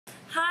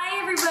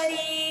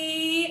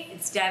everybody,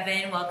 it's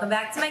Devon. Welcome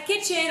back to my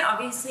kitchen.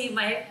 Obviously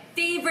my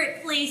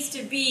favorite place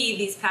to be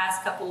these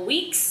past couple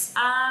weeks.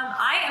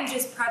 I am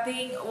just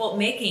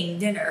making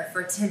dinner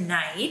for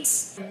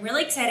tonight. I'm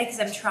really excited because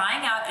I'm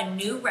trying out a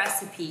new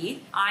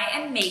recipe. I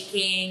am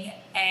making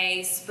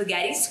a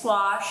spaghetti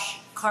squash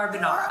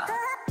carbonara.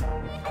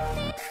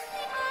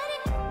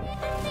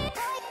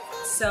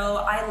 So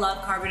I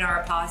love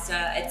carbonara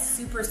pasta. It's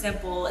super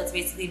simple. It's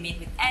basically made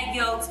with egg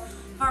yolks,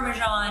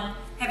 Parmesan,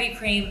 heavy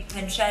cream,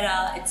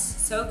 pancetta. It's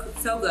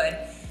so good.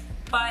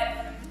 But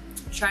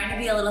trying to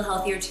be a little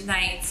healthier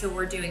tonight, so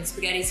we're doing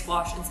spaghetti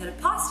squash instead of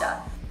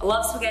pasta. I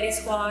love spaghetti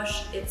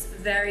squash. It's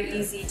very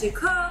easy to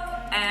cook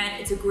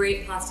and it's a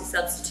great pasta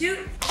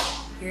substitute.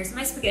 Here's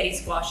my spaghetti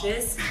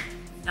squashes.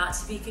 Not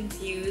to be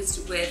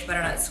confused with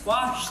butternut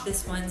squash.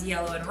 This one's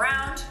yellow and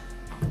round.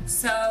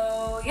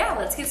 So yeah,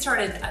 let's get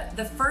started.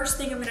 The first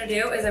thing I'm gonna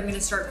do is I'm gonna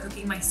start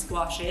cooking my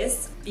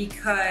squashes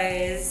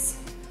because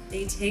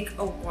they take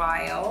a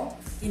while.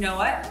 You know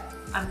what?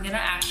 I'm gonna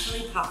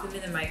actually pop them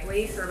in the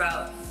microwave for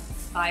about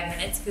 5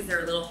 minutes because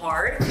they're a little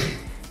hard.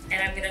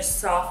 And I'm gonna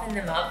soften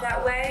them up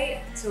that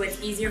way so it's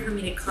easier for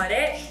me to cut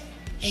it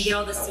and get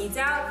all the seeds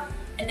out.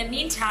 In the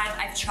meantime,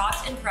 I've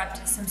chopped and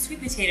prepped some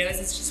sweet potatoes.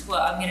 It's just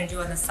what I'm gonna do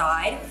on the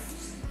side.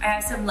 I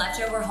have some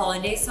leftover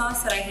hollandaise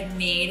sauce that I had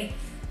made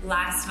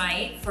last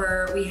night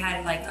we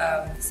had like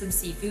some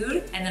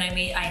seafood, and then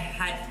I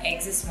had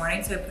eggs this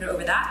morning, so I put it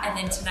over that. And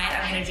then tonight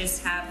I'm gonna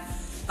just have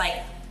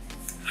like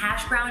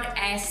hash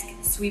brown-esque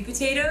sweet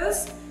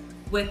potatoes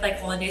with like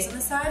hollandaise on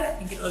the side. I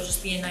think it'll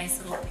just be a nice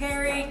little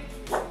pairing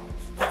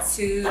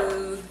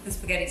to the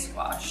spaghetti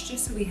squash,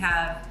 just so we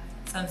have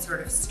some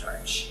sort of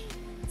starch.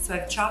 So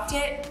I've chopped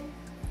it,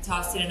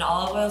 tossed it in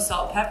olive oil,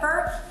 salt,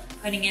 pepper,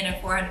 putting in a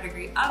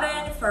 400-degree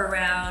oven for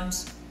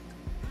around,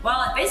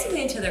 well,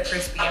 basically until they're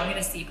crispy. I'm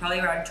gonna see probably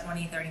around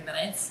 20-30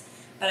 minutes.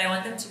 But I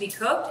want them to be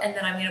cooked, and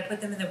then I'm gonna put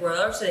them in the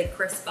broiler so they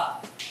crisp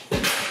up.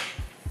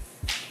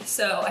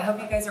 So I hope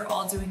you guys are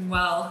all doing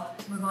well.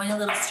 We're going a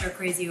little stir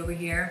crazy over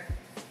here,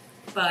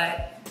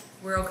 but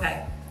we're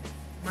okay.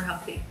 We're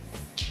healthy.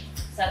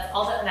 So that's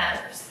all that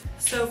matters.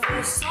 So for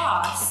the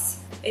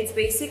sauce, it's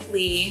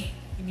basically,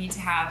 you need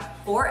to have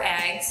 4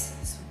 eggs,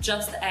 so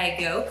just the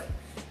egg yolk.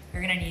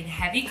 You're gonna need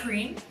heavy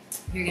cream.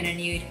 You're gonna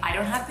need, I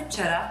don't have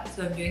pancetta,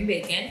 so I'm doing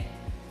bacon.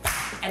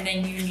 And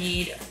then you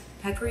need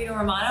Pecorino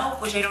Romano,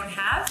 which I don't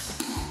have.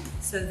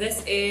 So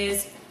this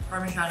is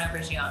Parmesan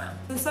Reggiano.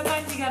 So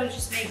sometimes you gotta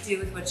just make do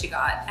with what you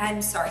got.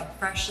 And sorry,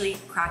 freshly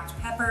cracked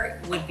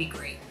pepper would be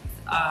great.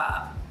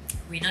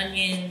 Green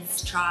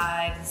onions,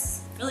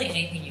 chives, really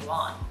anything you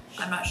want.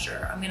 I'm not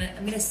sure. I'm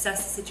gonna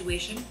assess the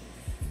situation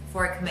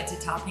before I commit to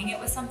topping it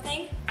with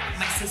something.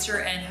 My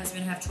sister and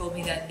husband have told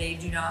me that they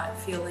do not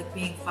feel like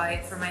being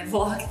quiet for my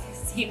vlog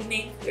this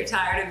evening. They're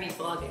tired of me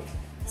vlogging.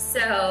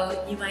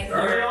 So you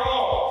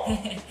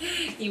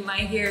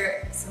might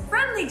hear some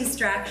friendly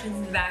distractions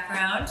in the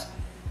background.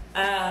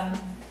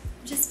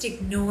 Just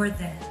ignore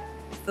them.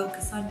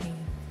 Focus on me.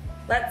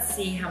 Let's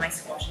see how my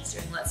squash is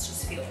doing. Let's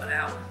just feel one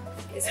out.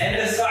 And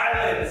the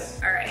silence.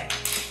 All right,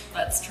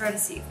 let's try to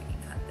see if we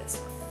can cut this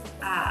one.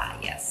 Ah,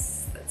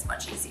 yes, that's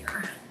much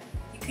easier.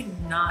 You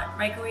could not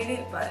microwave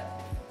it,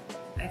 but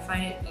I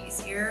find it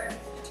easier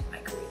to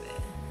microwave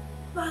it.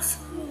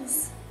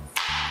 Muscles.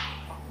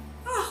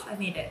 Oh, I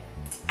made it.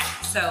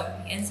 So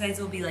the insides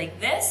will be like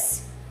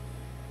this.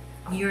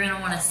 You're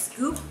gonna wanna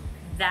scoop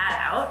that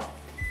out.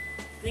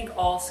 I think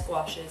all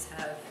squashes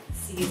have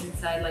seeds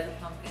inside, like a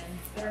pumpkin.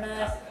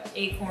 Butternut,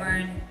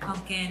 acorn,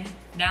 pumpkin.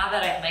 Now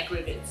that I've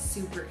microwaved it, it's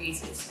super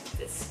easy to scoop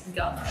this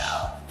gunk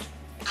out.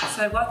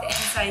 So I got the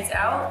insides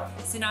out.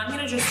 So now I'm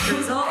gonna just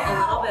drizzle a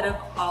little bit of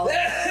olive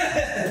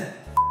oil.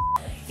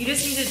 You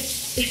just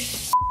need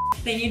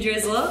to, then you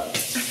drizzle.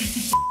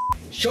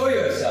 Show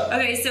yourself.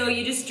 Okay, so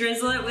you just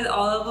drizzle it with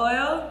olive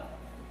oil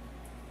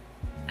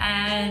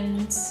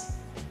and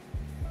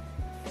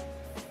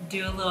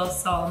do a little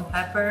salt and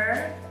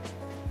pepper.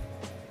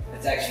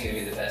 It's actually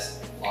gonna be the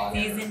best vlog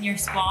ever. Season your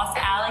sauce.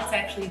 Alex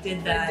actually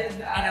did that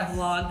in a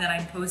vlog that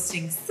I'm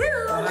posting soon.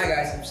 Oh, hi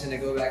guys, I'm just gonna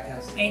go back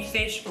down. A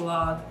fish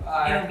vlog.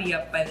 It'll be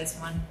up by this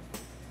one.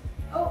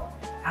 Oh,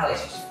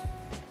 Alex,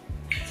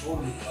 you just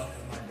totally up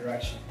in my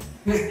direction.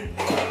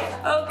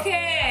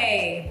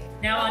 Okay,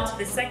 now on to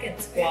the second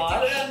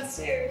squash. Put it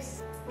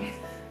downstairs.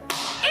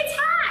 It's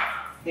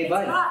hot! Hey, it's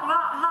buddy.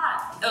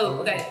 hot. Oh,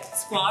 okay.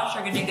 Squash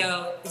are gonna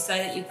go the side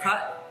that you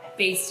cut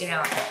face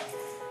down.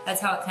 That's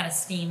how it kind of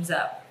steams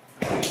up.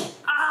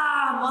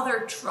 Ah,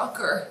 mother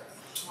trucker.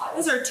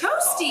 Those are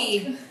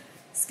toasty.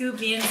 Scoop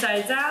the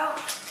insides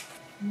out.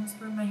 Almost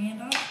burned my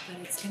hand off,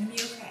 but it's gonna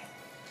be okay.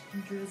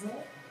 And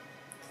drizzle.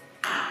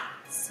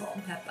 Salt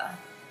and pepper.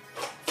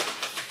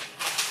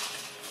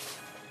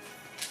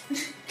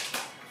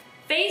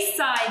 Face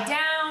side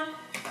down.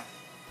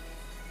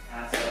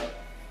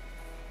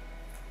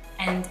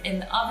 And in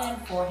the oven,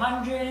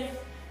 400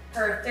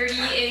 for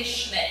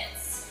 30-ish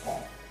minutes.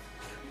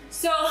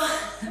 So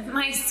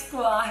my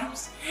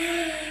squash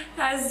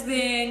has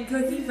been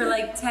cooking for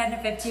like 10 to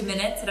 15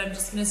 minutes and I'm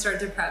just gonna start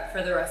to prep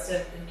for the rest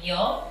of the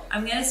meal.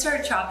 I'm gonna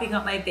start chopping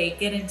up my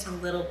bacon into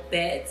little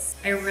bits.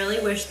 I really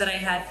wish that I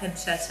had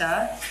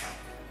pancetta,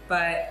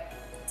 but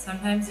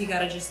sometimes you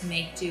gotta just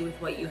make do with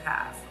what you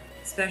have,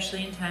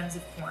 especially in times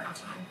of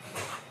quarantine.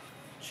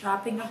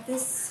 Chopping up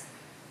this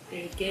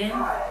bacon.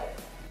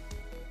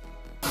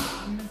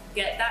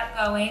 Get that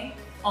going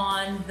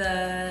on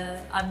the,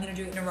 I'm gonna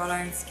do it in a wrought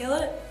iron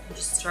skillet and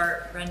just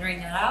start rendering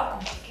that out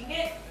and cooking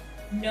it.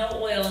 No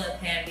oil in the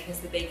pan because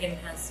the bacon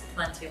has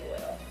plenty of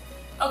oil.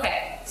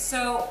 Okay,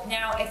 so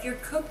now if you're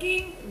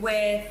cooking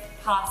with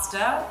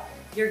pasta,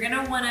 you're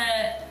gonna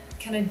wanna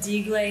kind of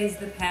deglaze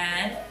the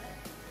pan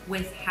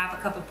with half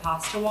a cup of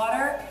pasta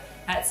water,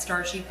 that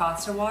starchy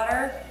pasta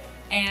water.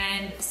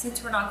 And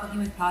since we're not cooking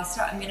with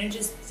pasta, I'm gonna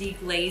just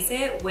deglaze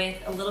it with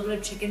a little bit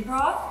of chicken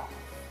broth.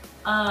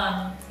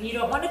 You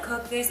don't want to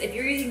cook this, if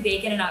you're using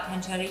bacon and not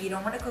pancetta, you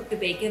don't want to cook the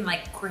bacon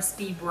like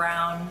crispy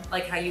brown,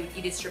 like how you would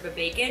eat a strip of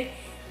bacon.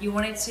 You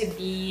want it to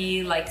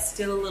be like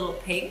still a little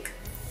pink.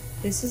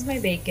 This is my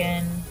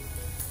bacon.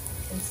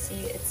 You can see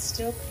it's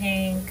still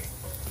pink.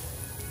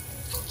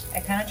 I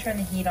kind of turn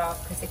the heat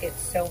off because it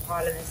gets so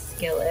hot in the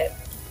skillet.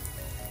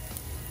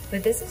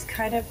 But this is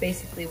kind of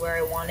basically where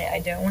I want it.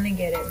 I don't want to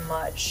get it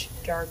much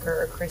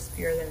darker or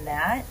crispier than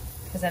that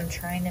because I'm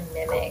trying to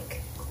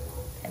mimic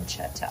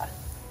pancetta.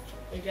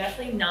 They're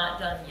definitely not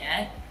done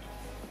yet,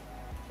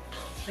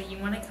 but you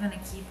want to kind of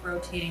keep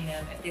rotating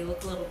them. If they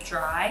look a little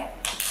dry,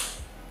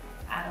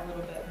 add a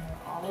little bit more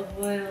olive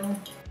oil.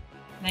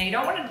 Now you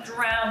don't want to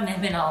drown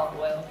them in olive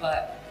oil,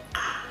 but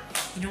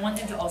you don't want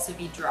them to also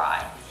be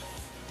dry.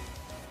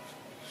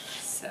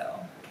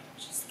 So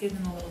just give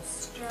them a little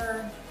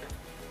stir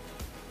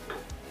and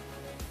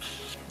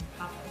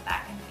pop them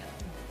back in the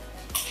oven.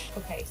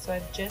 Okay, so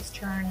I've just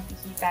turned the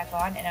heat back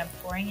on and I'm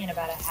pouring in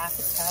about a half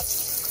a cup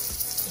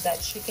that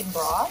chicken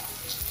broth,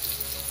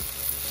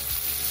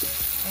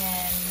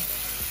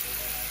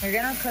 and we're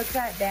gonna cook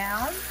that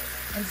down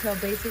until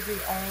basically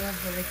all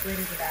of the liquid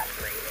is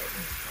evaporated.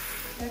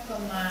 Check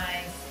on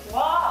my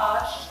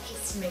squash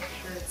just to make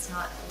sure it's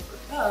not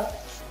overcooked.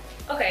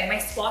 Okay, my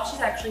squash is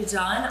actually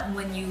done.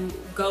 When you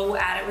go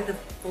at it with a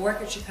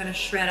fork, it should kind of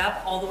shred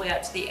up all the way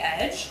up to the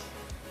edge.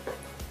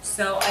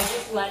 So I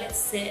just let it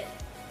sit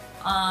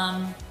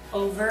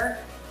over,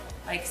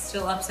 like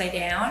still upside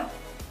down,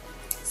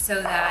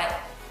 so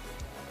that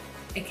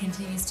it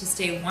continues to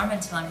stay warm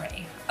until I'm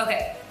ready.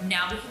 Okay,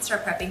 now we can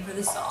start prepping for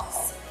the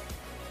sauce.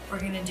 We're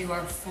gonna do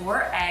our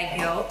 4 egg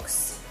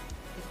yolks.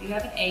 If you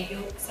have an egg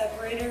yolk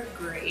separator,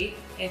 great.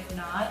 If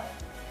not,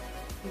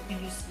 you can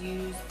just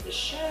use the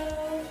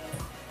shell,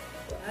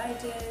 what I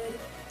did.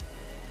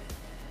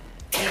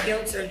 Egg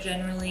yolks are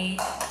generally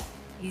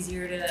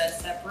easier to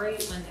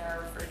separate when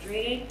they're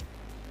refrigerated.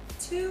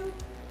 2,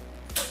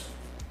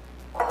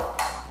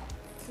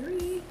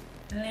 3,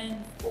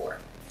 and 4.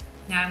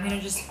 Now I'm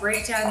gonna just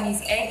break down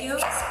these egg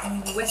yolks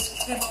and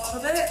whisk them a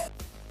little bit.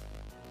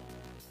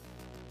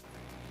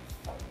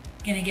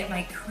 Gonna get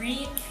my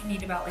cream. I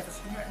need about like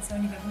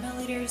 175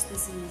 milliliters.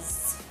 This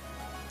is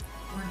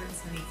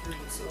 473,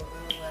 so a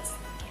little less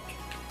than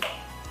like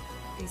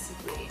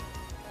basically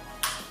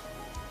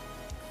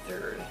a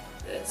third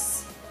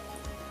this.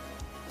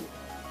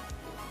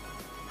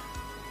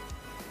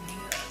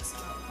 That's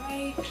about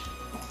right.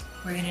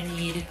 We're gonna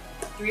need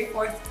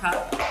 3/4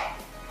 cup.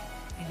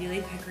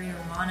 Ideally Pecorino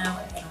Romano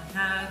if you don't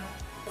have.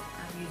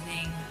 I'm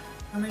using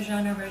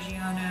Parmesan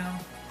Reggiano.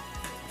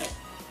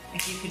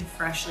 If you can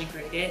freshly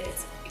grate it,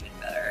 it's even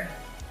better.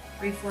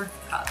 3/4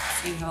 cup,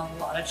 so you have a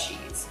lot of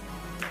cheese.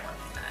 More than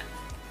that.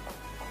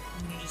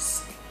 I'm gonna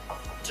just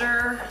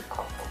stir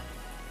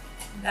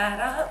that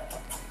up.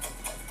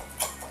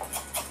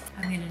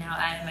 I'm gonna now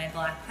add my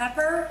black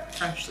pepper,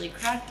 freshly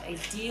cracked,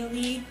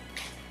 ideally.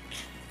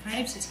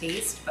 Kind of to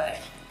taste, but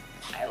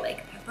I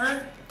like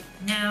pepper.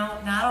 Now,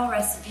 not all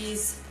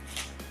recipes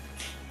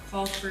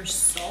call for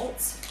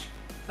salt,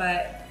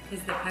 but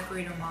because the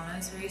Pecorino Romano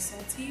is very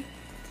salty,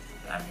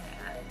 but I'm gonna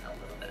add in a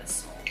little bit of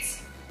salt.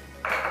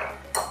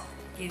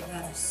 Give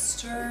that a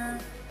stir.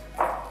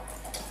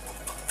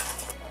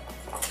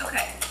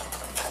 Okay.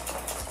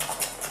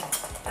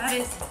 That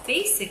is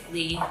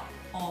basically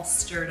all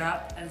stirred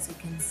up, as you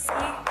can see.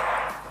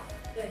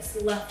 This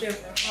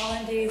leftover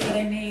hollandaise that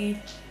I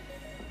made.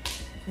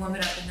 Warm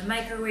it up in the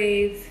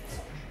microwave.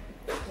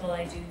 While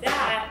I do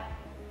that,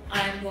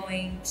 I'm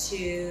going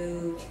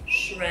to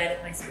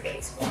shred my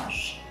spaghetti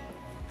squash.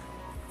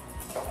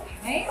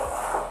 Okay.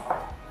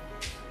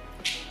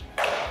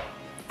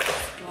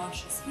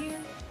 Squash is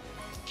here.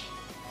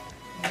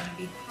 They're gonna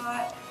be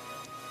hot.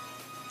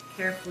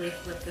 Carefully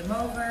flip them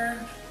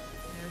over.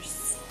 They're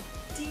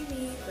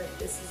steamy, but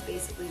this is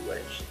basically what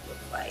it should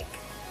look like.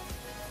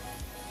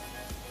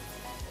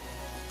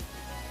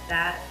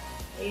 That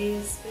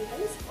is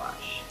spaghetti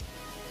squash.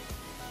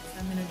 So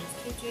I'm gonna just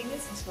keep doing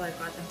this until I've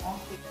got them all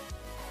cooked.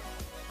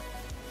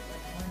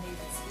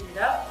 Speed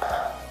it up.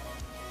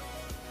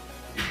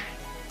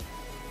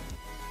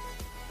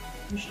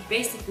 You should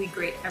basically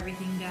grate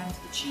everything down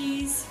to the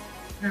cheese,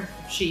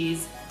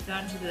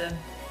 down to the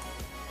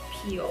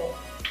peel.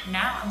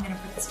 Now I'm gonna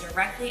put this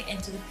directly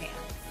into the pan.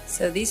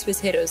 So these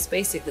potatoes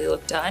basically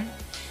look done.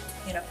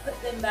 I'm gonna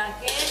put them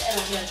back in and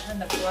I'm gonna turn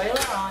the broiler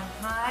on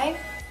high.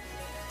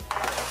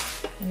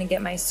 I'm gonna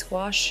get my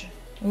squash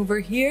over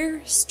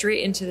here,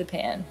 straight into the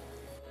pan.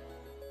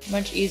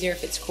 Much easier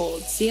if it's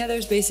cold. See how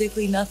there's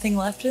basically nothing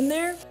left in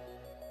there?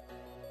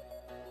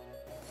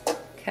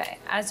 Okay,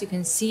 as you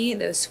can see,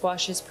 those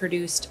squashes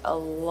produced a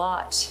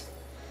lot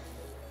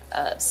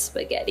of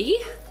spaghetti.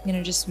 I'm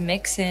gonna just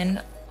mix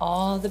in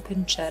all the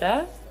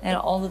pancetta and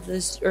all of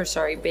this,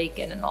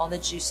 bacon and all the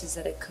juices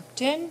that it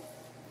cooked in.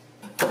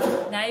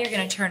 Now you're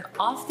gonna turn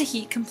off the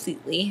heat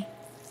completely,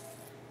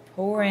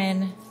 pour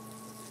in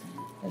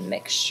the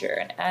mixture,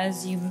 and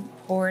as you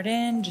pour it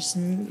in, just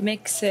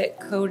mix it,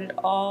 coat it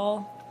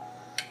all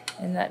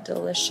in that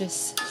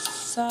delicious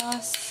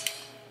sauce.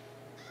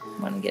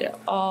 You wanna get it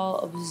all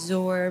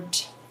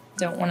absorbed.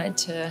 Don't want it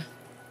to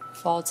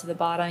fall to the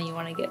bottom. You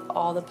wanna get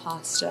all the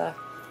pasta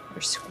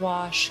or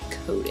squash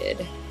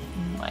coated.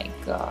 Oh my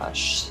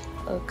gosh,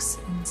 looks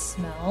and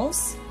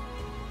smells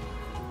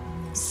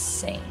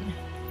insane.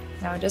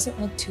 Now it doesn't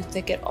look too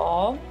thick at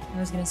all. I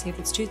was gonna say if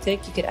it's too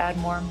thick, you could add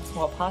more,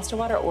 pasta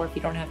water, or if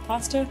you don't have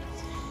pasta,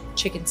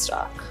 chicken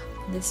stock.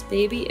 This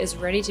baby is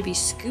ready to be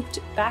scooped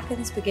back in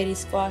the spaghetti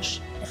squash.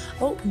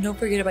 Oh, and don't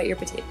forget about your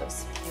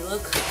potatoes. They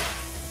look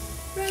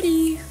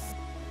ready.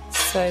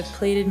 So I've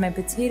plated my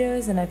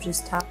potatoes and I've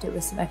just topped it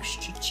with some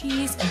extra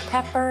cheese and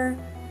pepper.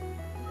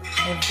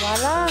 And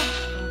voila!